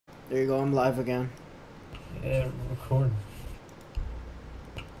There you go, I'm live again. Yeah, record.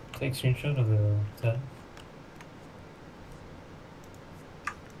 Take screenshot of the tab.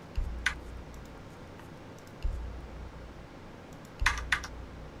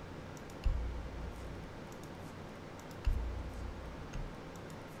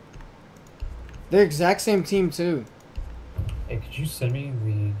 They're exact same team too. Hey, could you send me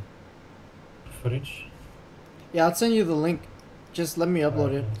the footage? Yeah, I'll send you the link. Just let me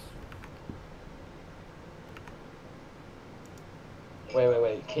upload it. Nice.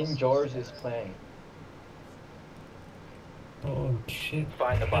 Wait. King George is playing. Oh shit.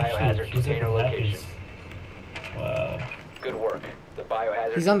 Find the Actually, biohazard he's container looking location. happy. Wow. Good work. The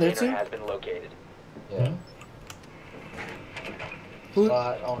biohazard He's on there container too? has been located. Yeah. Hmm? Who?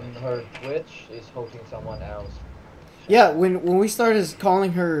 But on her Twitch is hosting someone else. Yeah, when we started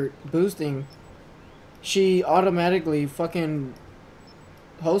calling her boosting, she automatically fucking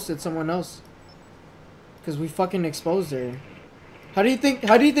hosted someone else. Cause we fucking exposed her. How do you think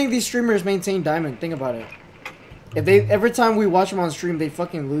these streamers maintain diamond? Think about it. If they every time we watch them on stream, they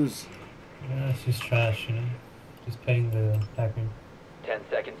fucking lose. Yeah, she's trash, you know? She's paying the hacker. 10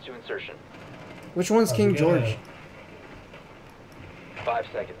 seconds to insertion. Which one's Oh, King we gotta- George? 5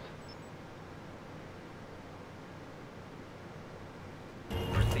 seconds.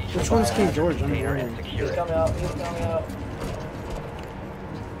 Proceed to Which the one's King biohazard George? I'm container and wondering. secure He's it. coming out. He's coming out.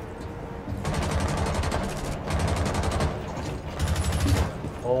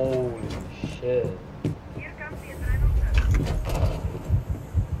 Holy shit.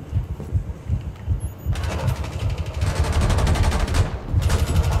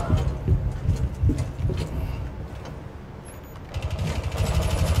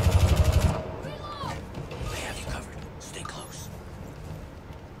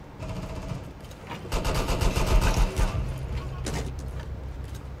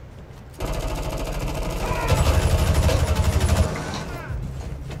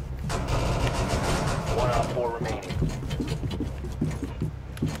 One op 4 remaining.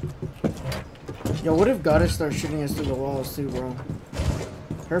 Yo, what if Goddess starts shooting us through the walls too, bro?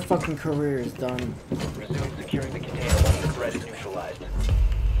 Her fucking career is done. Resume securing the container once the threat is neutralized.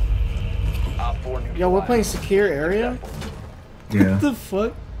 Op 4 neutralized. Yo, we're playing secure area? Yeah. What the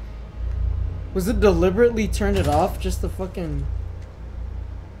fuck? Was it deliberately turned it off just to fucking...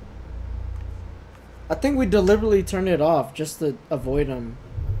 I think we deliberately turned it off just to avoid him.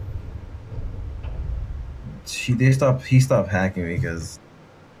 He stopped hacking because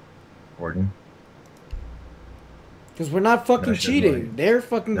Gordon. Because we're not fucking No, she doesn't cheating. like- They're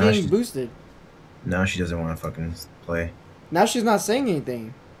fucking No, getting she- boosted. Now she doesn't want to fucking play. Now she's not saying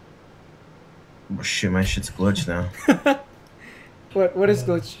anything. Well, shit, my shit's glitched now. What is Yeah,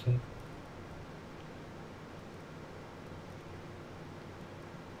 glitch? shit.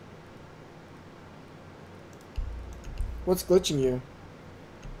 What's glitching you?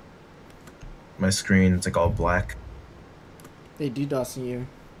 My screen, it's like all black. They DDoSing you.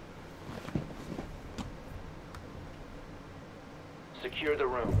 Secure the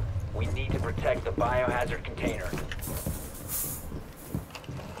room. We need to protect the biohazard container.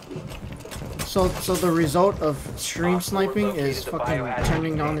 So the result of stream Op 4 sniping located is the fucking biohazard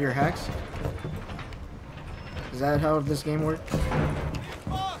turning on container. your hacks? Is that how this game works?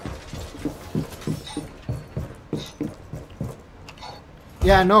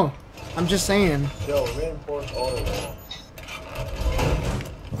 Yeah, no. I'm just saying. Yo, reinforce all the walls.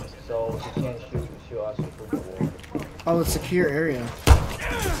 So he can't shoot us through the wall. Oh, it's secure area.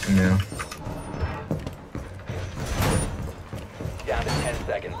 Yeah. Down to 10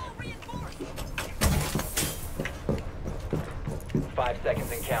 seconds. 5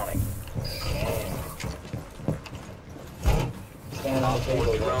 seconds and counting. Stand on Op the 4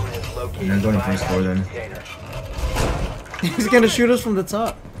 table. drone is located Yeah, go to the first floor then. container. He's gonna shoot us from the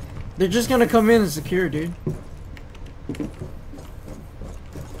top. They're just gonna come in and secure, dude.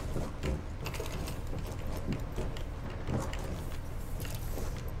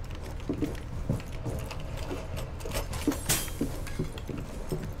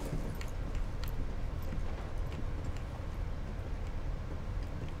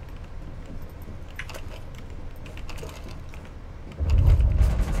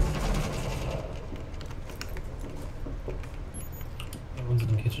 Everyone's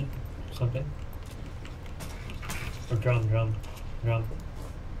in the kitchen or something. Or drum.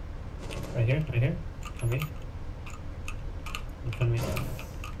 Right here. On me. In front of me.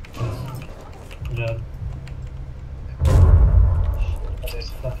 Yes. Good job.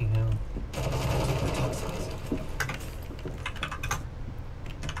 Fucking hell.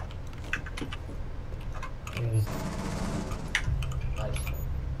 There it is. Nice.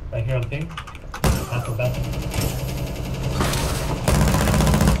 Right here on ping. Bathroom.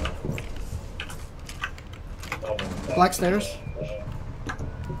 Black stairs.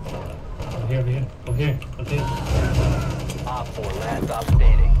 Over here. Op 4, last stop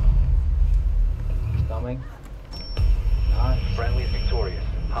standing. Coming. Nice. Friendly's victorious.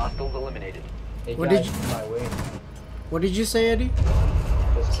 Hostiles eliminated. Hey What guys, did you- my way. What did you say, Eddie?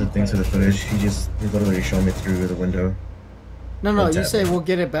 Just So keep thanks for the playing. footage. He literally showed me through the window. No, What's you say happening? we'll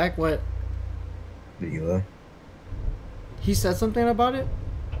get it back. What? The Ela. He said something about it?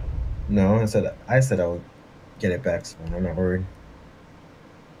 No, I said I would get it back, so I'm not worried.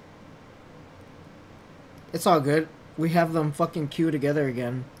 It's all good. We have them fucking queue together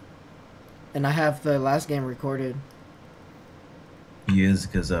again. And I have the last game recorded. He is,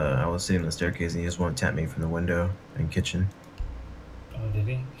 because I was sitting on the staircase and he just wanted to tap me from the window and kitchen. Oh, did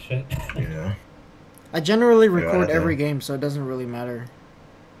he? Shit. Yeah. I generally Yeah, record I every know. game, so it doesn't really matter.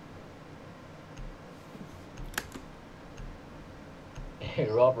 Hey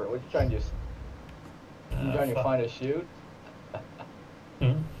Robert, what you trying to do? You trying to Fuck. find a shoot?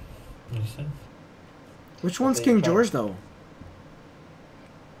 What you say? Which one's Okay, King try- George, though?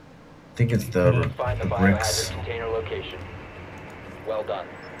 I think it's the Find the bricks. biohazard container location. Well done.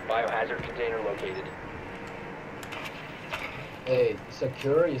 Biohazard container located. Hey,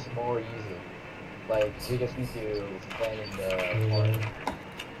 secure is more easy. Like, we just need to stand in the corner.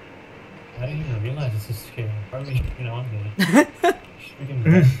 I didn't even realize this is scary. Probably, I'm good.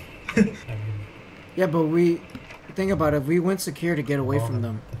 Freaking Yeah, but we... Think about it. We went secure to get away from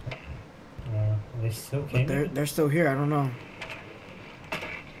them. They still But came. they're still here. I don't know.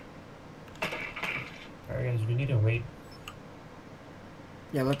 Alright, guys, we need to wait.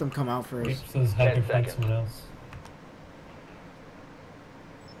 Yeah, let them come out Wait first. so this hacker 10 finds seconds. someone else.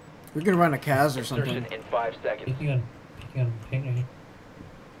 We can run a Kaz or something. Insertion in 5 seconds. Peeking on ping right here.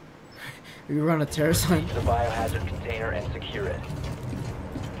 We can run a terror sign. The biohazard container and secure it.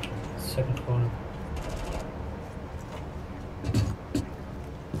 Second corner.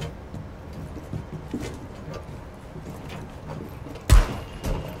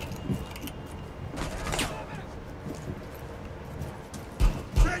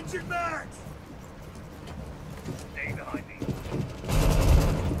 Changing mags! Stay behind me.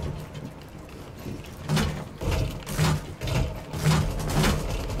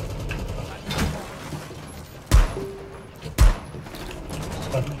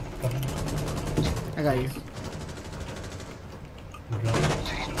 Cover. I got you. Good job.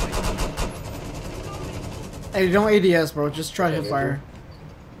 Hey, don't ADS, bro. Just try Yeah, hip fire.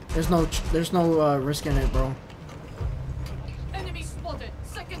 There's no risk in it, bro. Enemy spotted.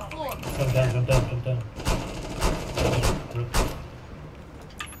 Second floor. Jump down.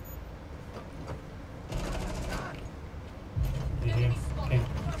 Right here. Okay.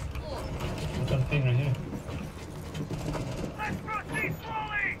 First floor. Look on ping right here. Let's proceed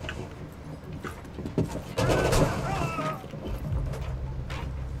slowly!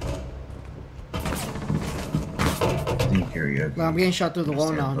 Didn't carry it. Well, I'm getting shot through the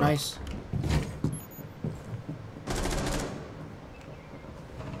wall now. Stand up. Nice.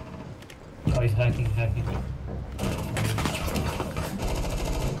 Oh, he's hacking.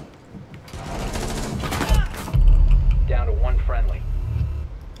 Down to 1 friendly.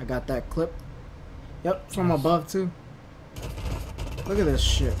 I got that clip. Yep, from above too. Look at this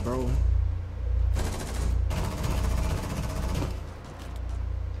shit, bro.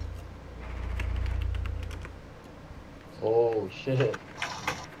 Oh shit.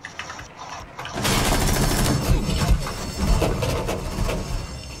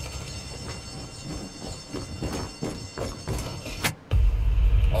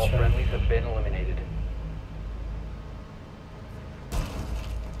 All Sure. friendlies have been eliminated.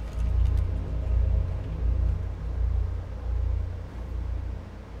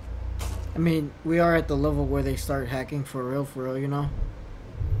 I mean, we are at the level where they start hacking for real, you know?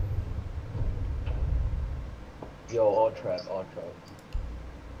 Yo, all trap.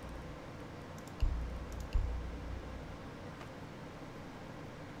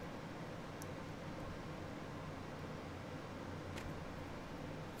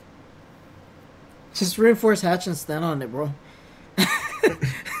 Just reinforce hatch and stand on it, bro.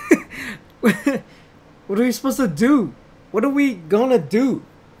 What are we supposed to do? What are we gonna do?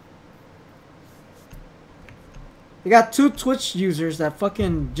 We got 2 Twitch users that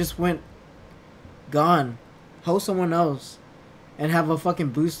fucking just went gone. Host someone else and have a fucking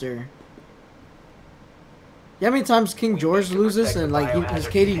booster. Yeah, how many times King George need to loses protect and the like his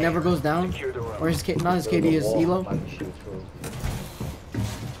biohazard KD never goes down? Secure the room. Or his not his KD is Elo? I can shoot through.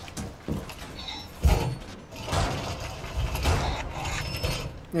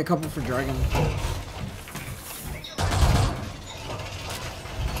 Yeah, a couple for Dragon.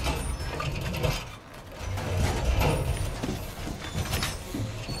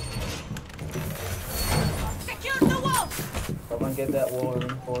 Secure the wall! Someone get that wall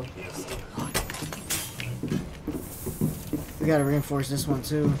reinforced. We gotta reinforce this one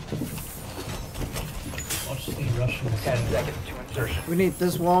too. Watch the Russian 10 side seconds to insertion. We need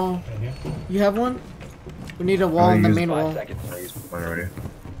this wall. right here. You have one? We need a wall in the use main 5 wall. seconds. I used one already.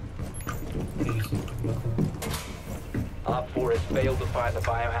 Please, look around. Op 4 has failed to find the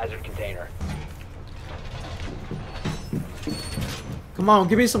biohazard container. Come on,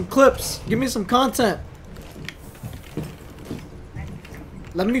 give me some clips. Give me some content.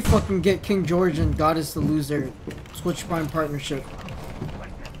 Let me fucking get King George and Goddess to lose their Twitch Prime partnership.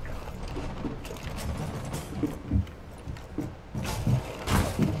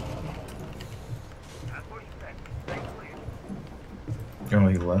 Oh,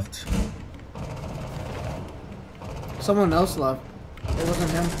 he left. Someone else left. It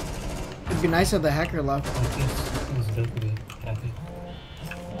wasn't him. It'd be nice if the hacker left. This is built to be happy.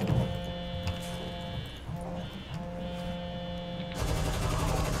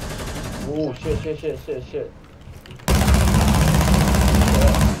 Oh shit.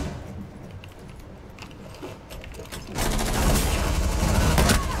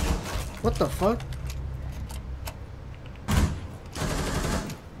 What the fuck?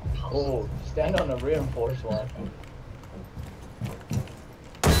 Oh, stand on a reinforced one.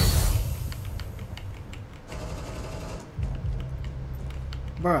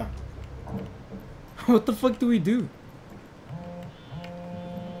 Bruh. What the fuck do we do?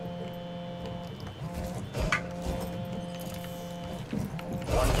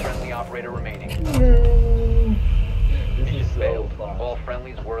 One friendly operator remaining. This Mission is so failed. fun. All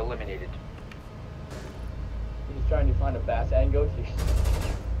friendlies were eliminated. He's trying to find a bass angle. He's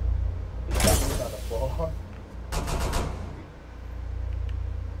on the floor.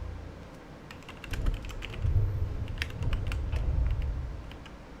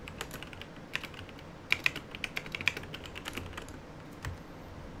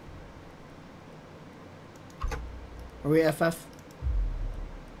 Are we FF?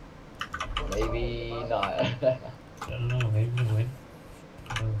 Maybe not. I don't know, maybe we'll win.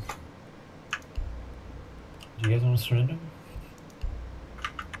 Do you guys want to surrender?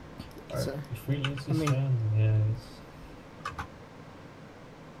 So, If we lose I this mean- round, yeah, it's...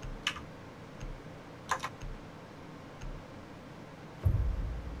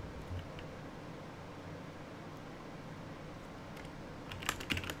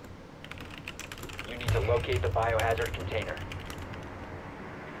 You need to locate the biohazard container.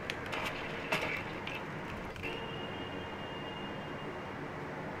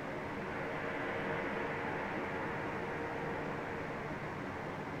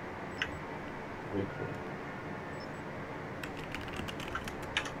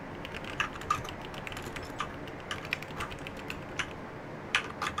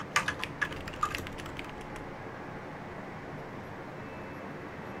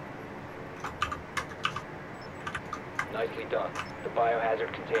 Nicely done. The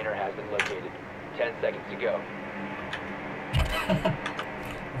biohazard container has been located. 10 seconds to go.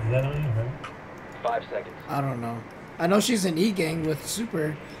 Is that on you, right? 5 seconds. I don't know. I know she's an E-gang with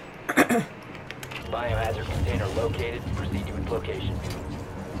Super. Biohazard container located. Proceed to its location.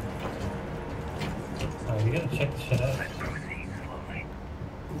 Oh, you gotta check the shit out.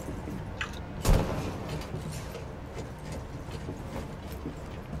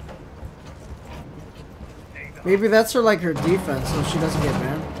 Maybe that's her, like, her defense, so she doesn't get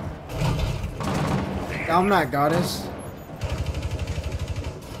banned. I'm not Goddess.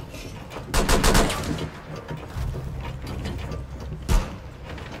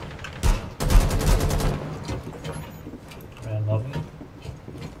 Man, lovely.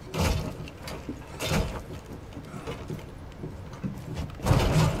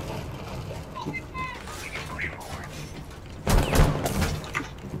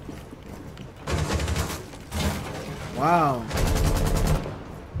 Wow.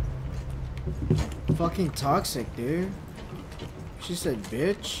 Fucking toxic, dude. She said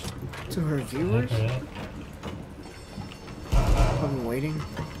bitch to her viewers. Yeah. Fucking waiting.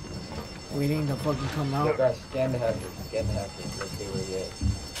 Waiting to fucking come Yo out. guys, scan the hacker. Scan the hacker. Let's see where he is.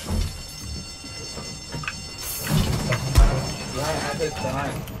 Behind hackers,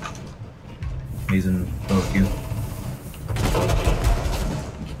 behind. He's in both you.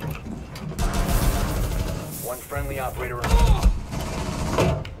 One friendly operator remaining.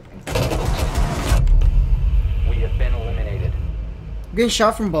 We have been eliminated. I'm getting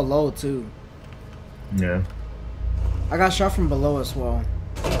shot from below too. Yeah. I got shot from below as well.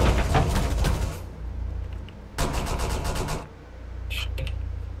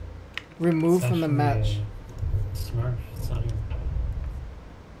 Removed It's from the actually match. a Smurf. It's not even.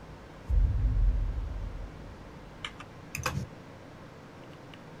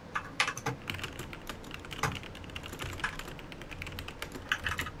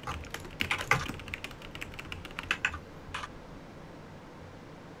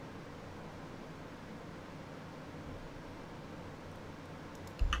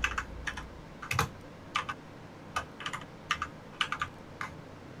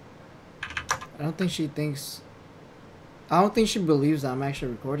 I don't think she thinks. I don't think she believes that I'm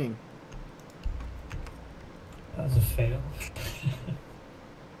actually recording. That was a fail.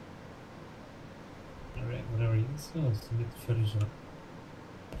 Alright, whatever you can still get the footage up.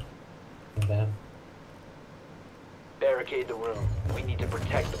 Bad. Barricade the room. We need to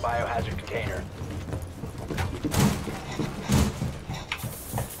protect the biohazard container.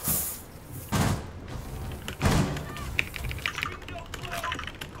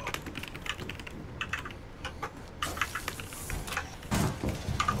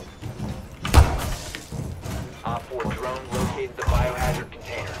 Op 4 drone located the biohazard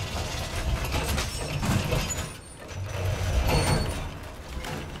container.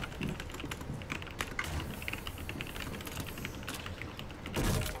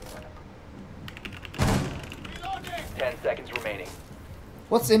 Reloading! 10 seconds remaining.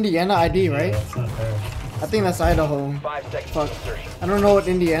 What's Indiana ID, Yeah, right? that's not fair. I think that's Idaho. 5 seconds Fuck. to insertion. I don't know what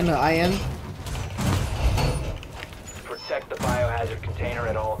Indiana IN. Protect the biohazard container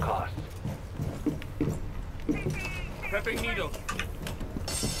at all costs. Prepping needle.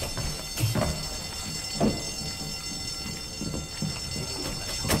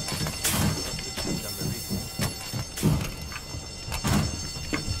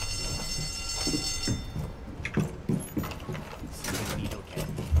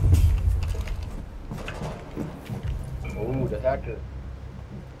 Ooh, detective.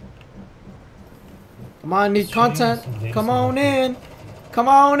 Come on, need content. Come on in. Come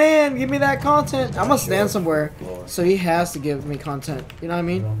on in. Give me that content. I'm gonna stand somewhere, so he has to give me content. You know what I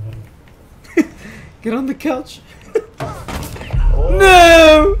mean? Get on the couch.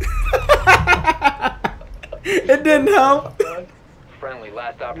 No! It didn't help. Friendly,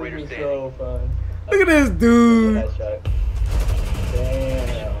 last This operator is standing. so fun. Look at this dude. Headshot.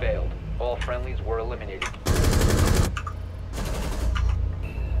 Damn. Failed. All friendlies were eliminated.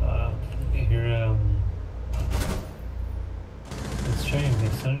 Here, let's show you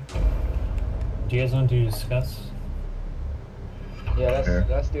Vixen. Do you guys want to discuss? Yeah, Sure.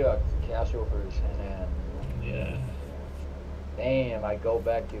 let's do a casual first, and then Yeah. damn, I go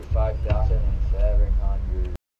back to 5,007.